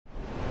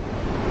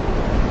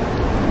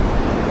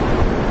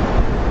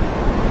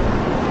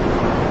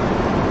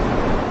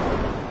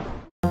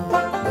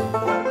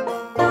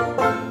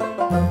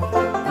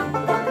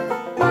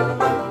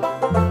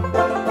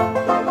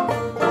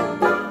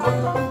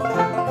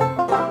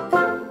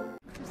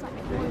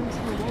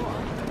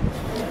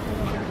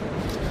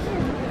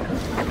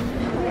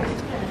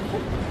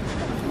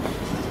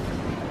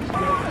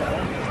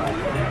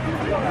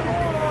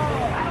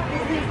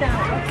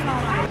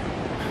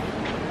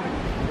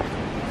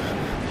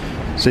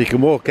So you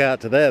can walk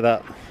out to there,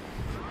 that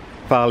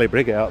Filey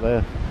brig out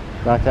there,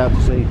 right out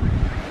to sea.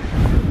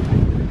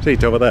 See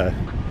it over there?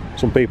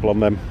 Some people on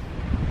them.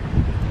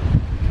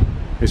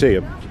 You see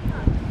them?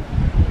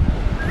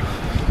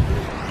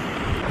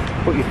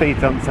 Put your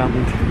feet on sand.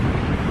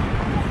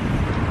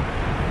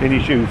 In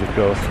your shoes, of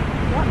course.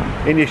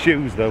 What? In your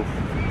shoes, though.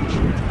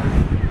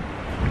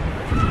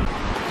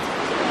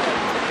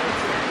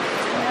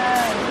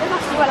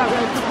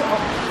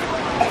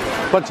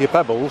 Plenty of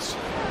pebbles.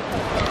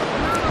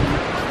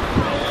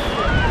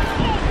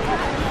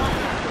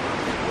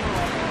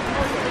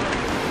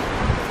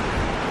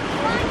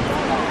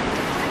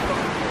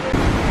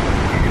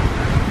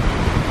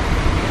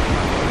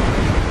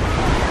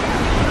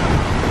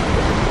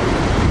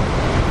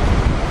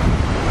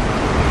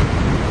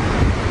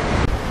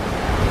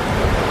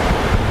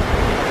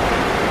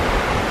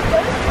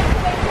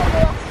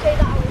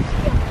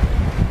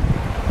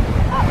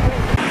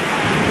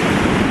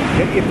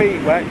 Get your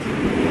feet wet,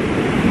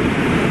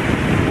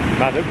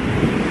 madam.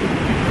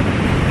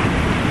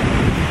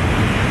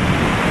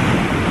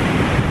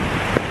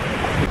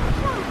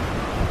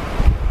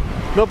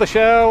 Another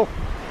shell.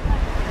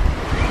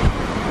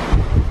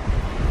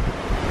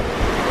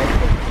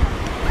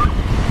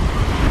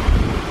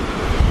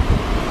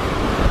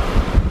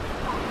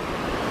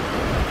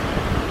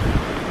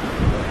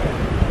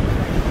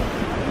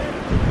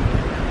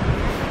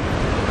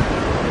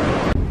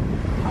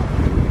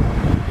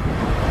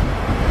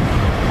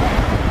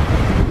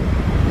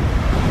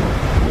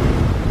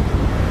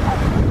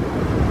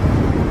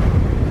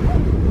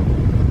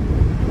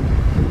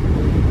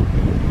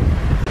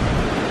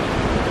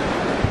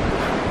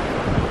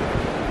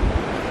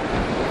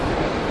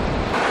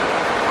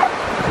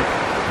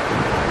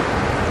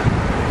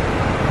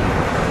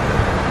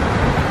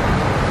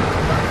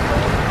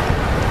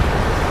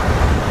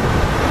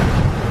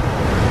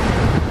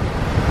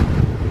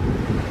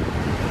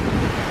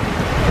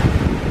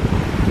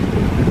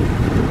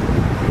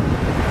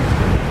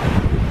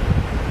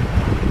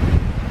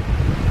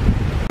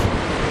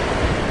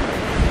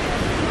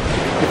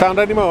 Found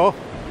any more?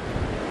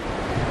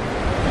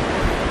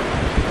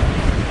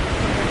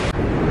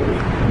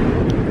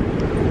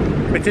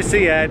 Bit of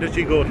sea air does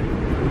you good,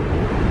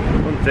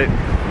 doesn't it?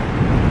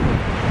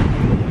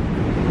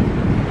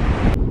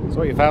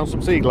 So you found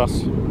some sea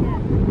glass? Yeah,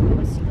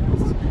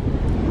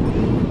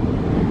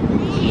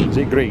 is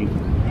it green?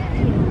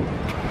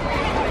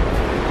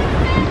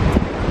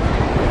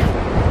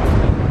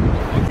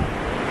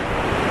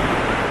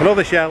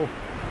 Another shell.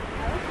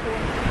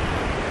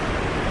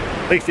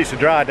 At least it's a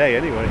dry day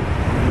anyway.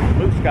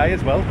 Blue sky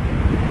as well.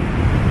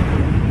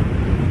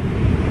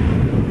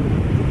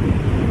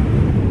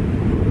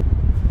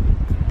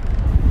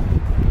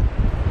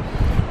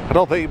 I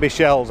don't think it'd be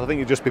shells, I think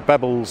it'd just be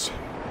pebbles.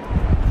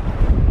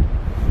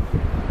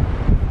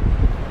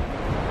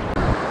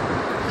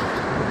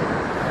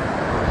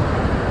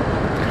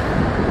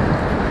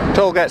 It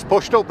all gets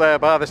pushed up there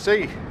by the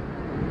sea.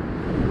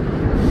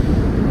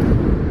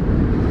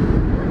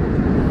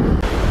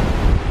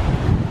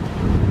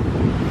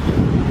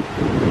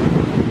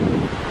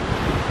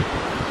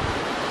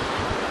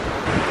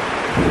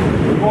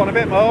 Want a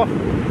bit more?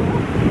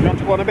 You want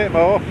to want a bit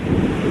more?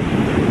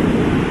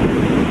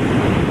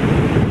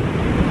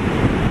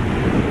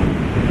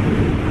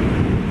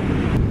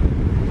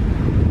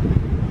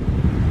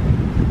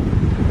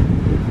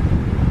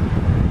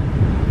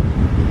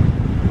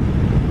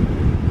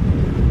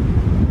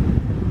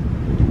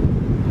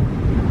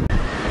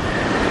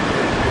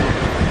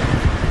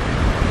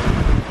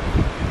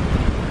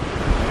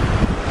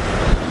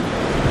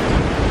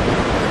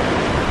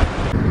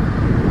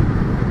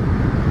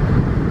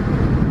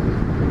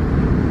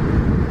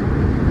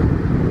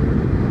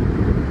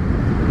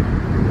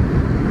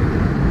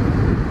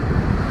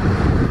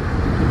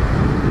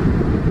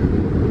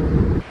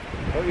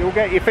 You'll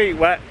get your feet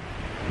wet.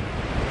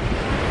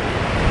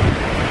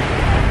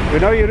 We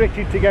know you're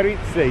itching to get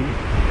into sea.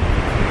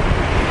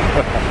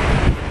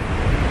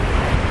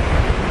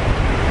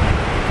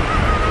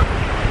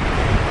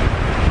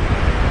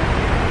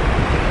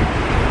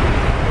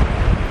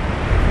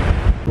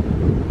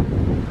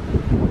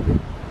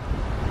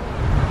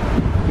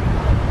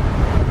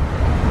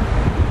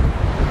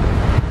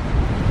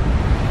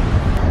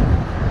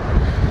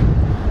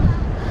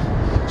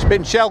 It's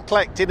been shell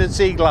collecting and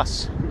sea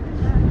glass.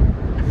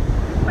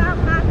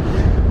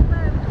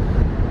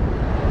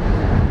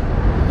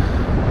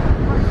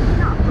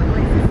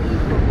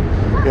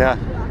 Yeah.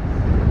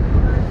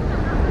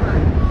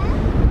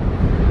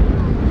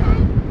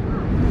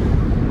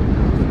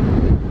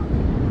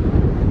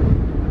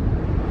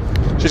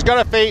 She's got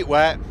her feet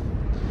wet.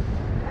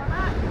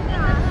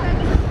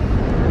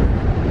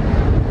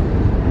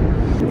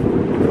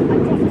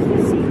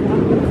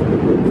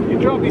 You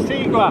dropped your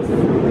sea glass.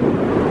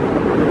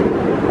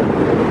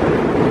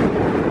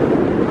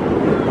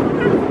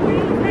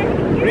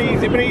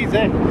 Breezy,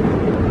 breezy.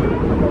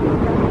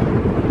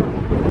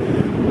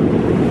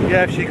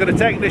 Yeah, if she could have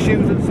taken the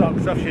shoes and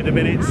socks off, she'd have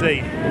been in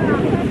sea.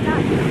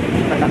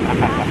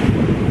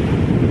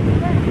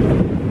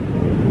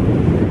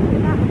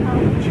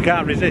 She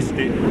can't resist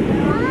it.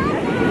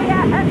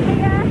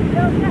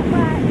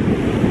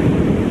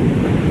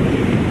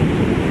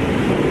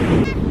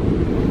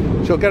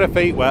 She'll get her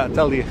feet wet, I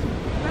tell you.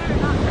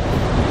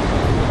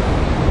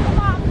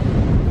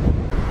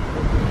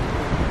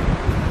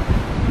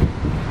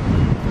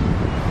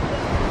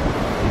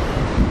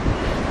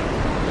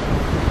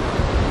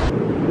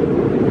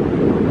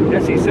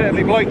 Yes, he's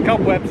certainly blowing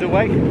cobwebs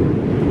away.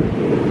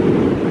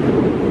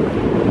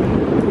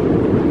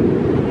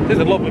 It's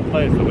a lovely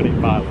place for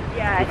winning Filey.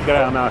 Yeah, it's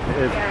down out it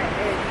is. Yeah,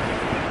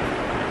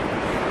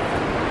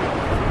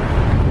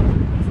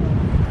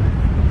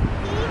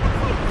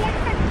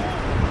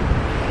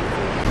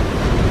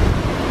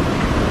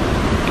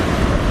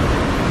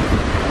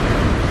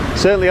 it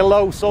is. Certainly a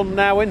low sun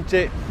now, isn't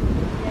it?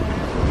 Yeah.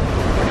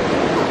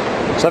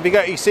 So have you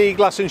got your sea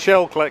glass and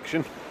shell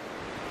collection?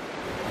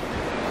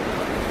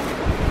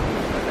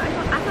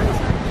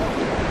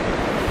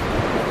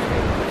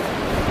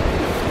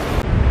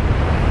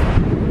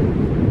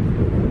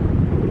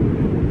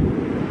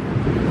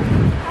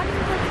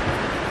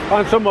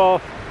 Find some more.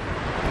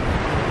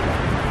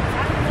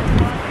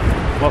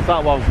 What's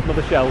that one?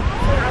 Another shell.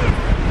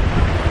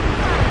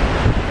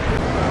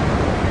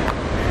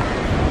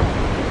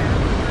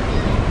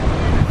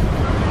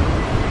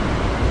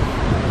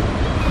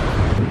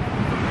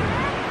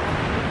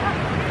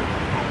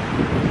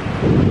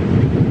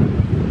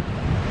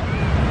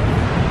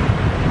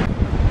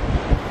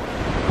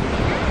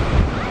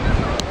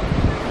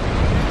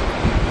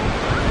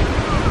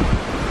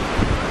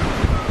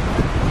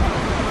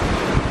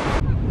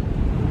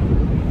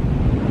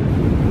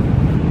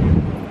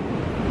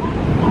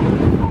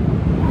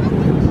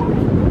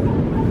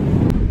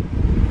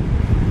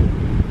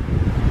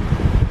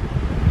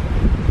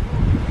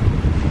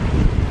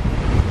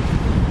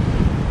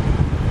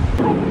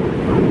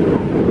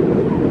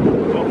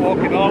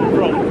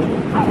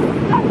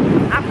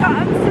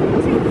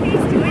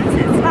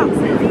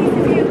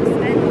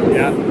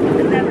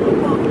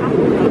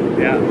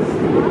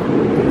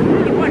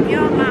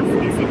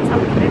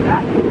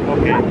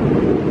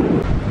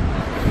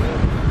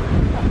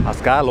 That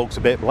sky looks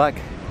a bit black.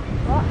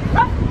 What?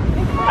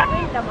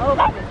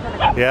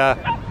 Yeah.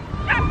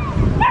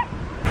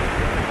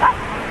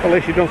 Well, at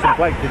least you've done some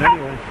collecting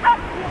anyway.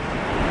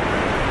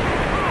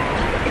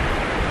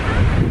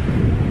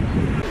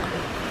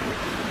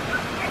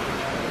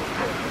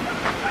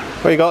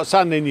 Well, you got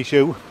sand in your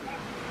shoe.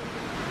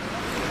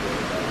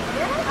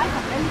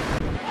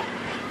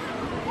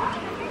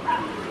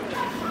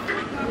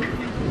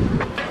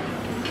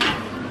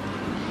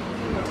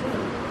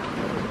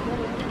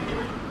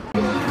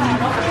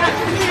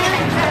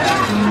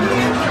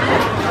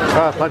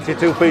 Ah, plenty of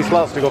two-piece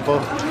lots to go for.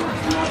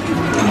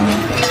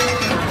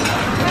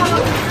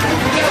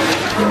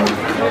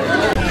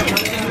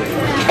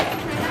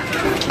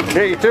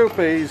 Get your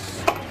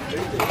two-piece.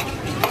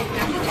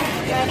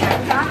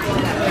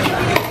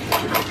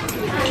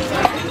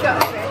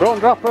 Don't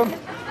drop them.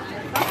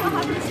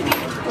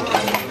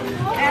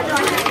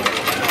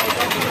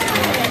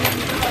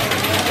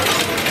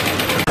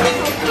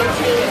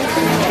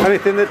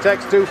 Anything that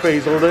takes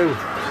two-piece will do.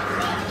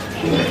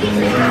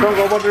 Don't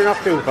go wandering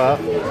off too far.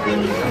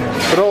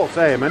 They're all the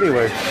same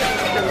anyway,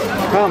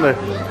 aren't they?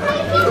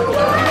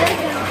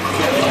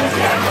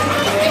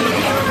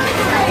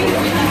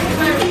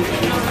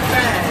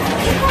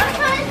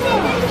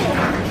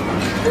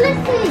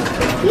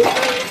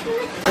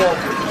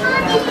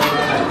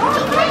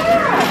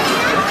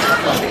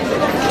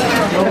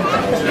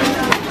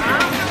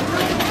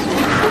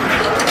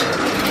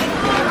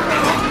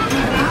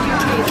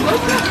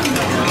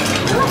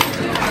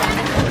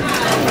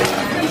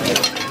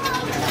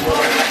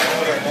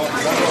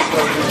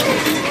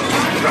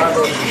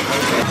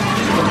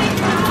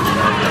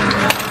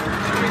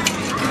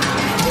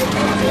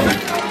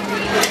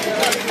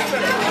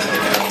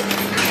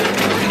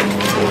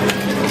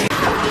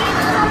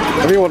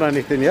 Have you won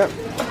anything yet?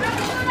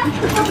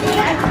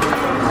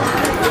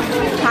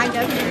 Kind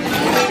of.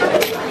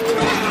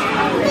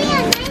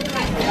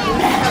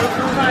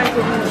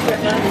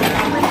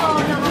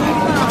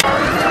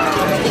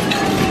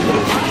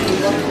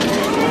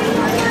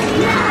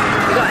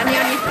 You got any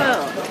on your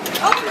phone?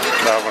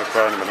 No, I'm going to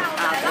try in a minute.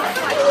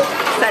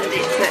 Send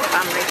it to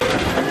family.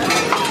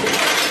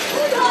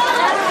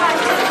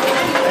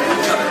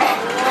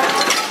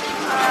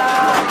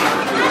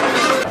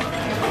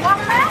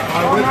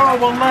 Oh no,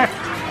 one left.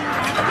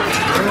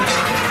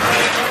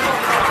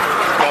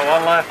 Got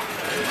one left.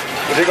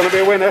 Is it going to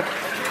be a winner?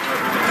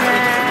 No.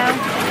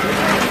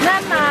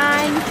 Never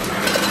mind.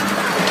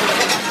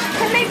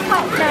 Come in,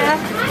 Potter.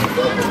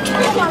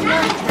 Come on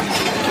then.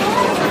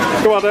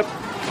 Go on then.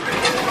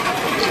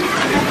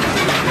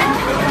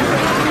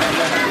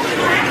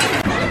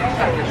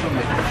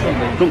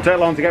 Doesn't take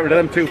long to get rid of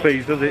them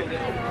two-piece, does it?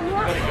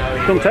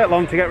 Doesn't take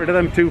long to get rid of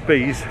them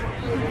two-piece,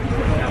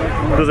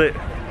 does it?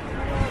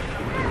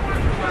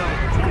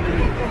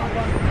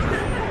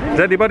 Is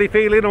anybody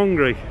feeling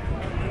hungry?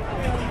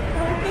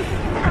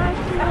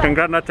 Can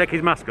Grandad take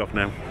his mask off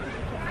now?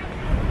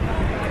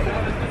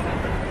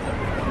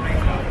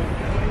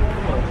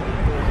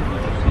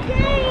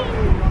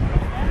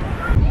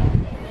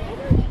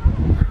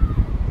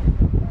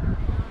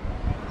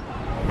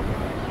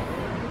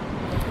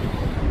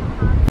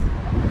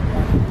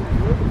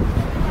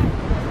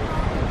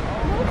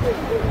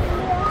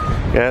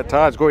 Yeah,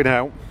 tide's going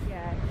out.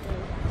 Yeah.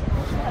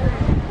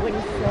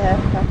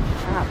 Windsurfer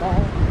out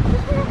there.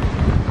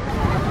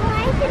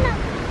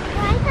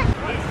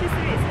 It's just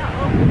that it's not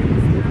open.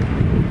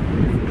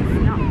 It's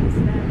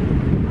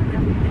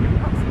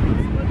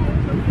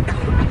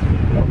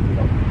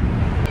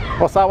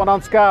not. What's that one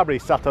on Scarborough?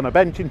 He's sat on a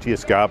bench into your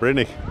Scarborough,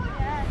 isn't he?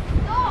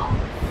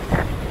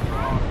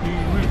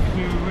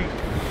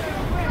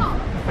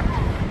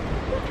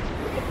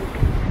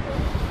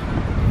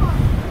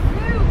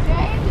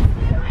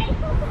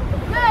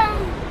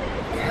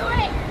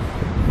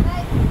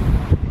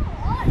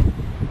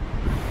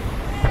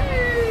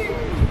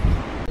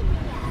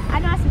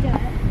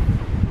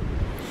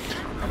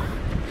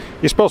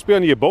 You're supposed to be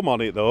on your bum on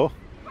it though.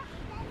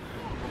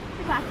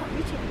 If I can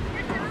reach it.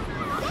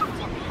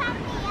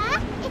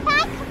 If I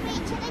can reach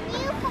it, then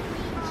you can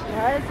reach it.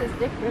 Yeah, this is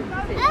different. Oh,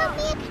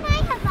 Mia, can I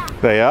have that?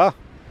 They are.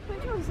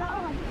 Which one's that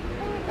one?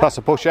 That's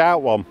a push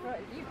out one. Right,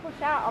 you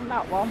push out on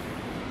that one.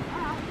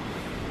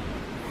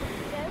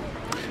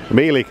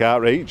 Amelia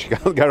can't reach, she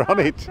can't get on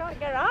it. Can't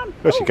get on.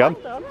 Yes, she can.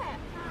 Well done.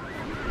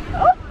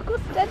 Oh, go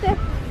steady.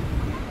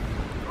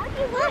 How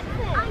do you work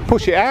it?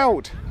 Push it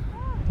out.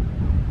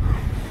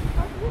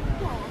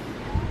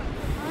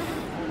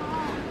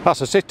 That's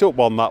a sit-up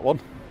one, that one.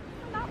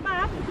 Not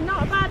bad.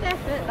 Not a bad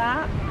effort,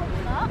 that.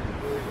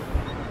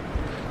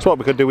 That's what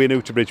we could do in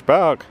Outerbridge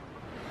Park.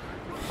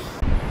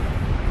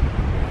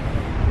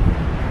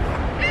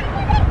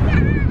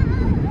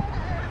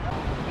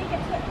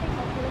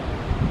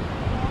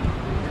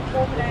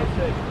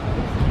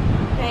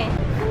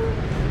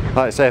 Like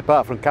I say,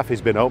 apart from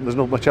cafes been open, there's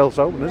not much else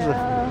open, is there?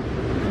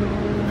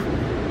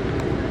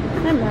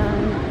 Come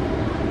on.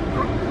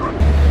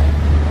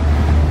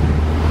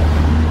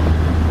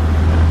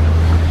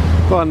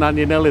 Go on, Nan,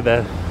 you're nearly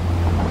there.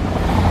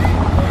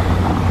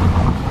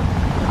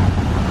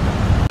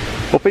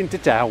 Up into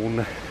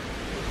town.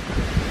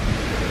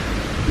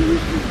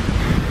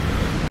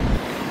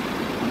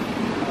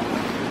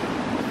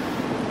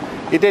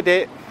 You did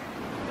it.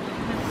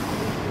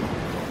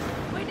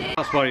 We did.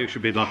 That's why you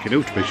should be like in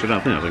Outerbridge,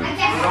 shouldn't I think?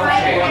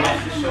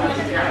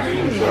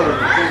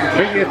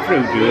 Bring your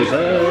fruit juice.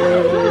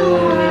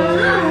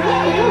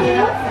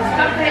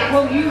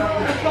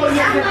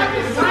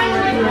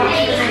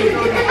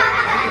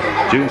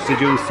 Juicy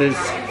juices.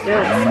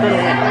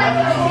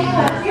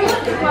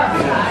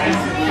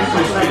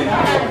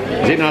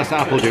 Is it nice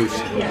apple juice?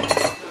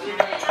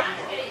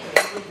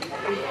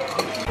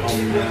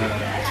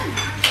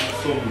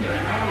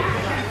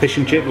 Fish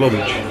and chip lunch.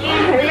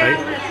 Right?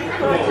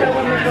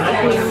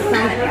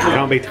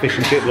 Can't beat a fish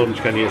and chip lunch,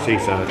 can you, at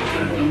Seaside?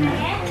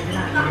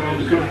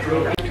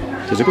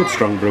 There's a good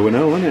strong brew in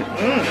now, isn't it?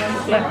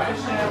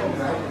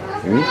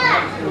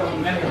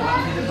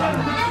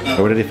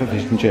 Are we ready for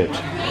fish and chips?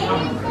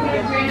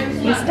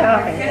 You're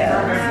starving,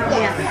 girls.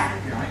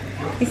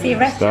 Yeah. You see,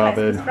 restaurants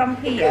is from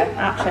here.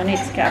 Actually, I need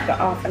to get. I've got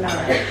half an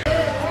hour.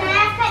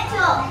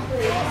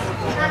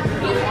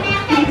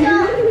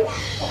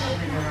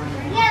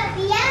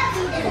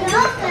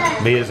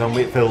 Mia's on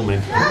with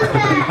filming.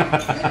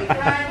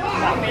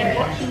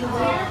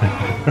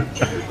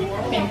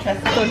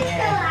 Interesting.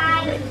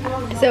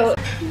 So.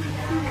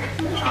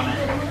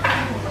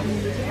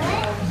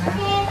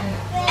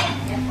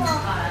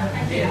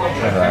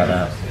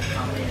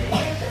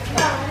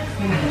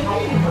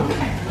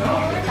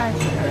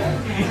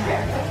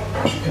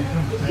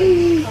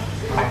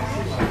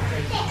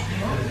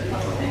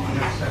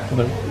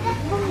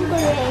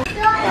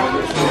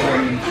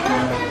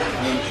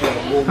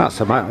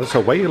 That's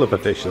a whale of a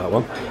fish, that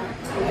one.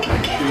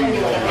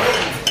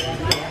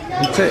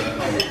 Isn't it?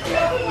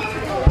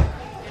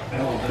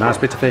 Nice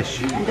bit of fish.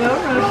 Don't rush,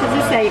 as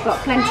I say, you've got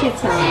plenty of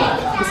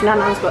time. Because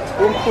Nana's got to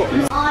go and put.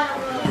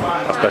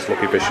 That's the best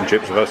looking fish and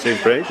chips I've ever seen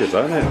for ages,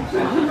 isn't it?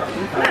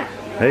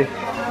 Hey.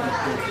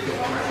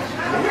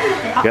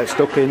 Get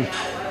stuck in.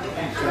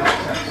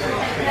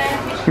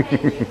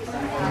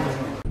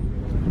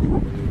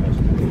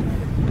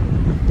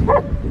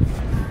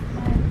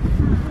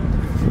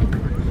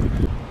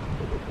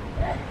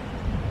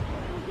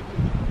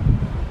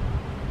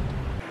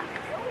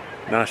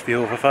 Nice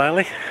view over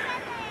Filey.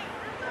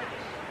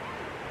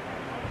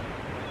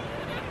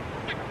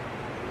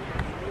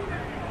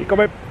 You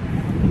coming?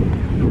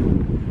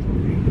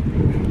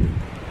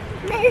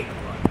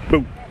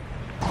 Boom.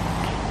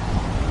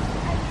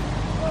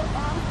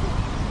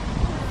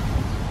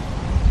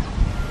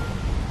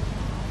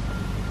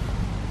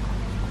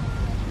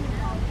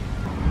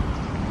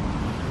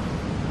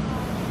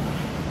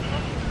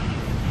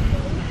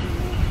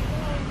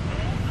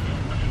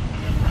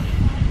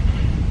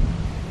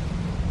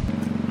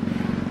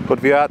 Good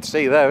view out to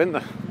sea there, isn't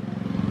there?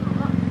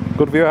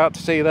 Good view out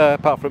to sea there,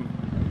 apart from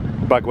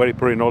the bag where he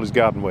put in all his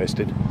garden waste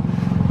in.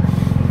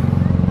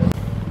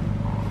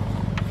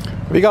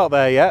 Have you got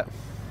there yet?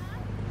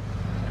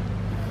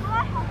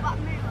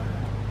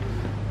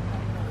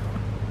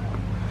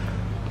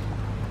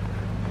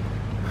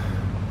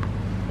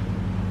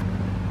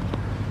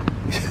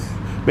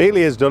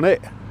 Amelia's done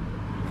it.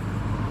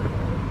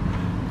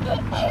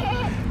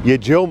 You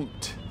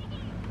jumped.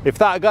 If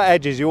that had got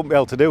edges, you wouldn't be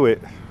able to do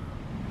it.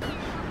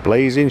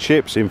 Blazing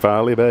ships in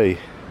Filey Bay.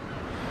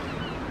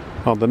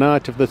 On the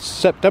night of the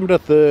September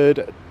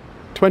 3rd,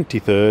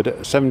 23rd,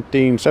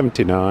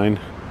 1779,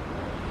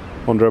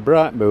 under a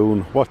bright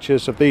moon,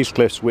 watchers of these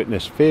cliffs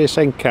witnessed fierce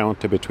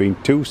encounter between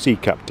two sea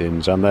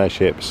captains and their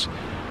ships.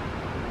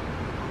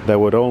 There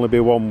would only be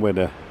one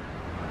winner,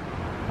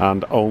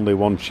 and only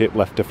one ship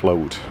left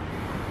afloat.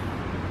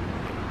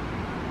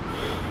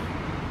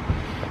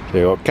 So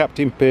you got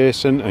Captain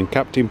Pearson and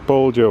Captain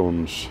Paul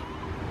Jones.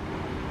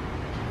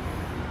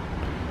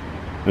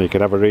 And you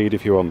can have a read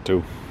if you want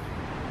to.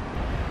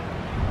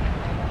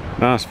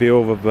 Nice view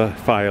of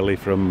Filey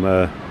from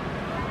the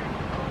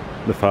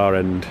far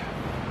end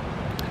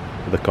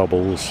of the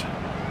cobbles.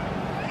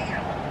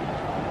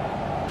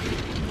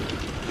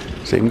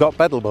 So you've got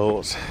pedal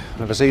boats.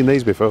 Never seen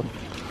these before.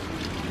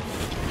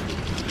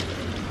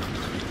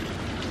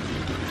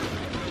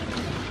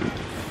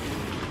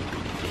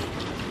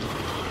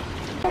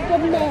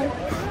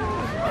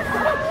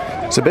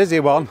 It's a busy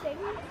one.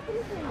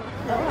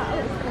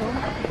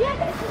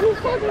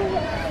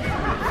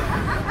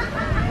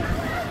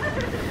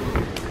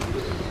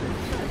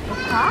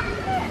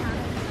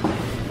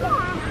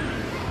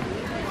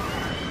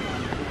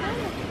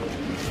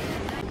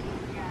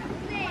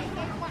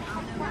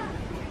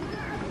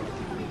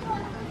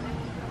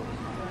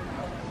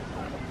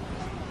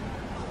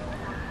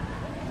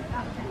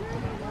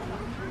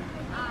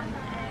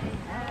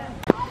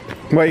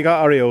 What you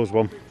got, Oreos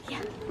one? Yeah.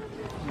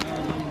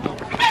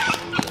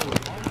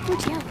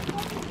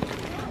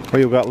 What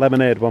you got,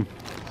 lemonade one?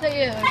 So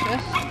yeah,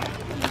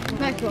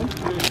 nice one.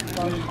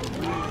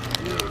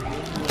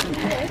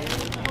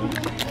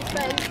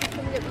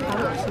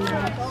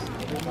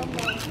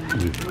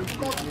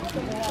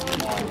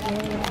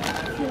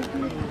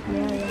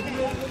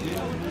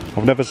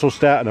 I've never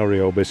sussed out an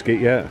Oreo biscuit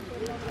yet.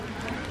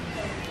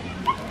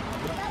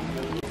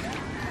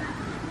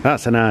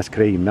 That's an ice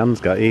cream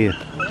Nan's got here.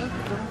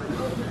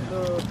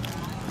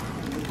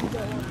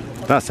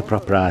 That's a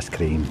proper ice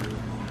cream.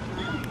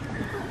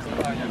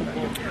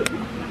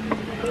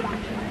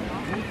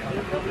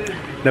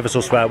 Never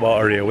sussed out what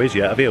Oreo is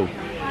yet, have you?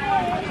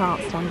 I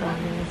can't stand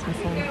Oreos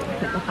myself. I think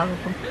they're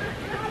horrible.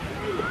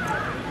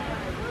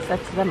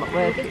 Said to them at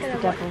work, it's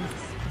the devil's.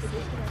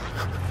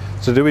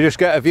 So do we just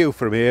get a view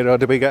from here, or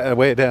do we get a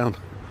way down?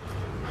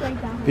 Way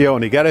down. You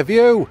only get a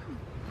view.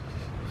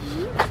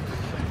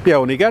 You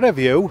only get a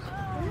view.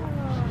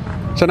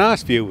 It's a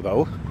nice view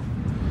though.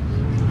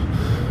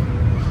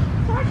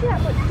 There's actually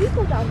that much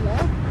people down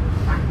there.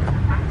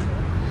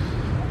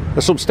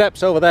 There's some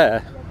steps over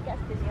there.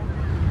 Gets busier.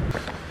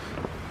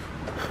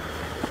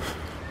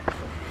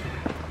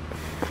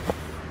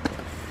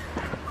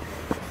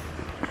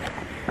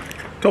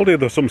 Told you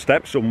there's some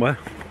steps somewhere.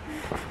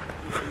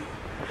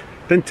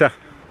 Didn't I?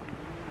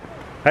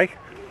 Hey?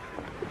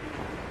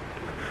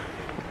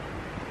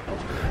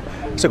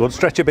 It's a good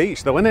stretch of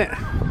beach though, isn't it?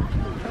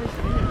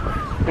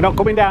 You're not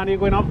coming down, you're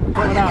going up.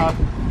 Going down.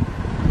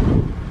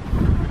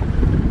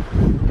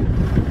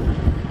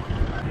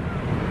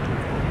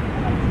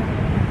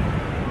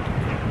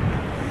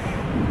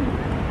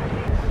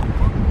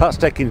 That's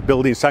taking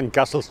building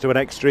sandcastles to an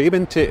extreme,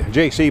 isn't it?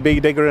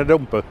 JCB digger and a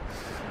dumper.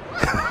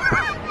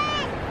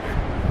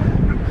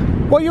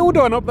 What are you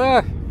doing up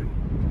there?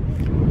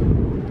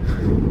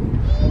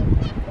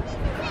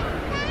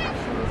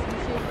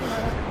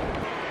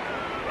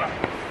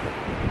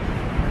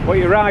 What are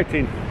you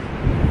writing?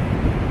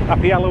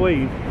 Happy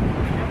Halloween.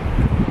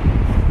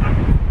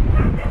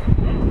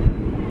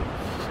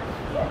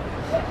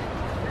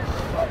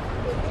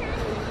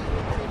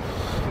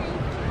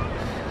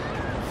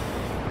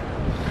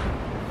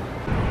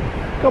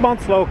 Come on,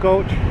 slow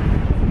coach.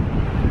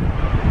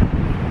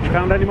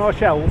 Found any more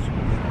shells?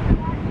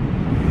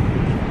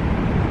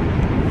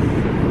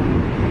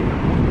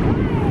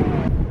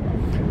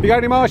 You got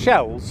any more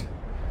shells?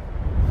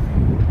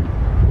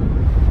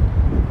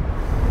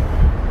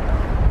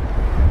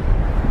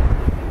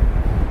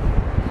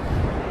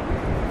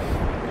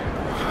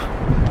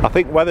 I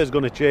think weather's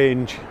going to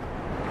change.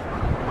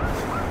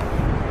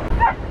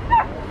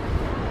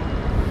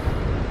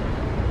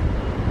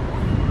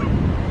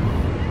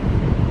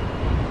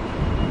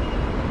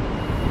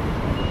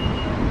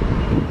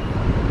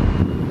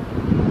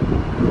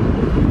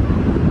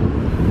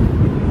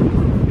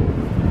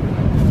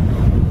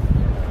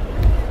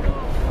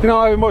 You know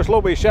how much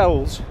lovely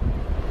shells.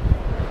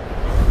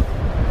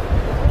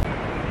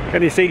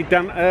 Can you see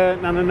Nan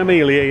and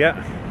Amelia yet?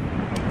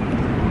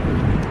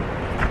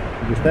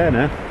 Just there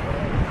now.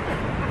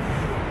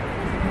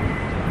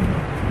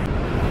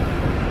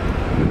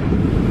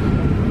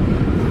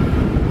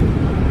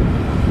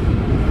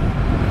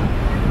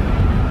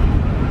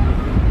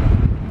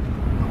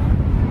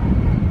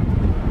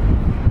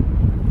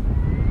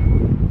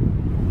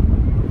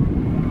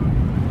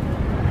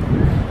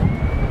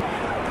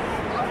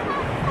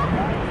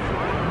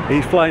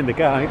 He's flying the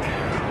kite.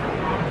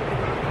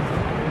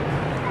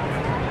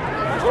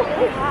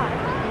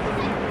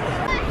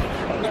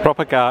 It's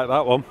proper kite,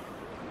 that one.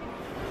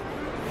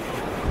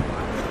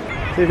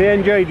 So have you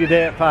enjoyed your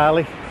day at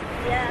Filey?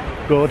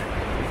 Yeah. Good.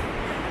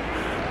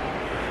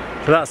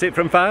 So that's it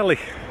from Filey.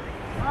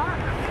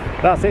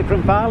 What? That's it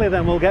from Filey,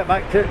 then we'll get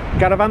back to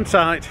caravan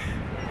site.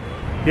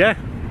 Yeah?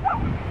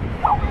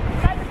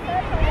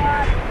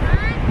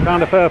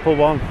 Found a purple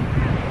one.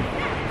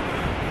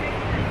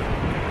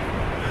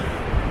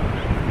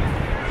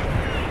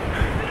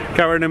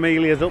 Cara and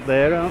Amelia's up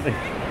there, aren't they?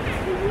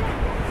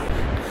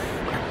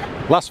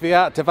 Last view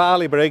out to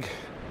Filey Brig.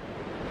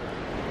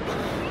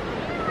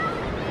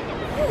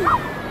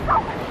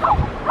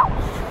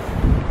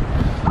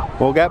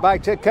 We'll get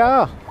back to the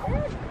car.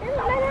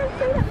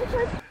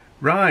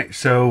 Right,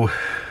 so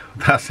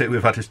that's it.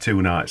 We've had us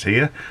 2 nights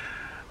here.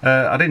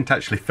 I didn't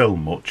actually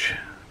film much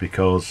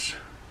because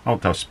I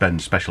want to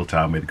spend special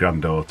time with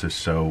Granddaughters,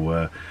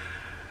 so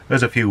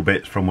there's a few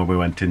bits from when we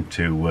went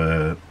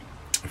into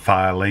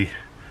Filey.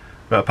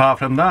 But apart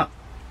from that,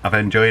 I've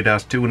enjoyed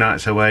us 2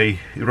 nights away.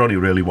 It was only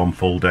really 1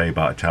 full day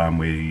by the time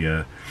we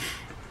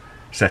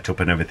set up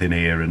and everything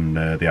here, and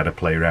they had a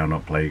playground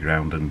on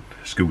playground and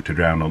scootered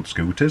around on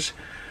scooters.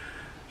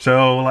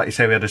 So, like you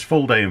say, we had this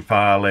full day in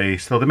Filey,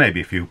 so there may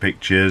be a few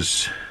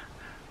pictures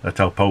that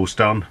I'll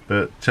post on,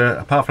 but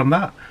apart from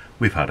that,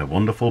 we've had a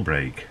wonderful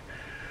break.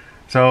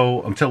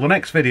 So, until the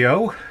next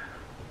video,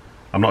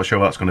 I'm not sure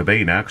what that's going to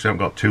be now, because I haven't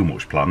got too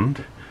much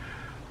planned,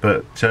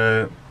 but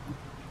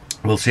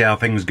we'll see how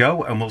things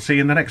go, and we'll see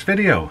you in the next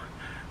video.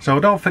 So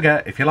don't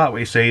forget, if you like what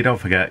you see, don't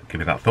forget, give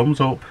me that thumbs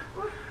up,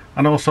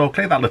 and also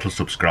click that little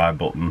subscribe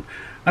button.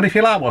 And if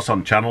you like what's on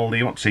the channel and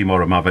you want to see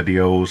more of my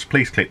videos,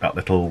 please click that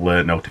little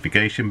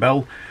notification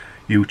bell.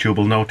 YouTube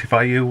will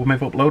notify you when we've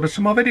uploaded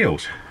some more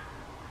videos.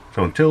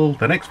 So until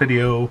the next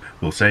video,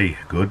 we'll say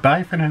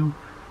goodbye for now.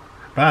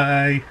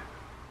 Bye.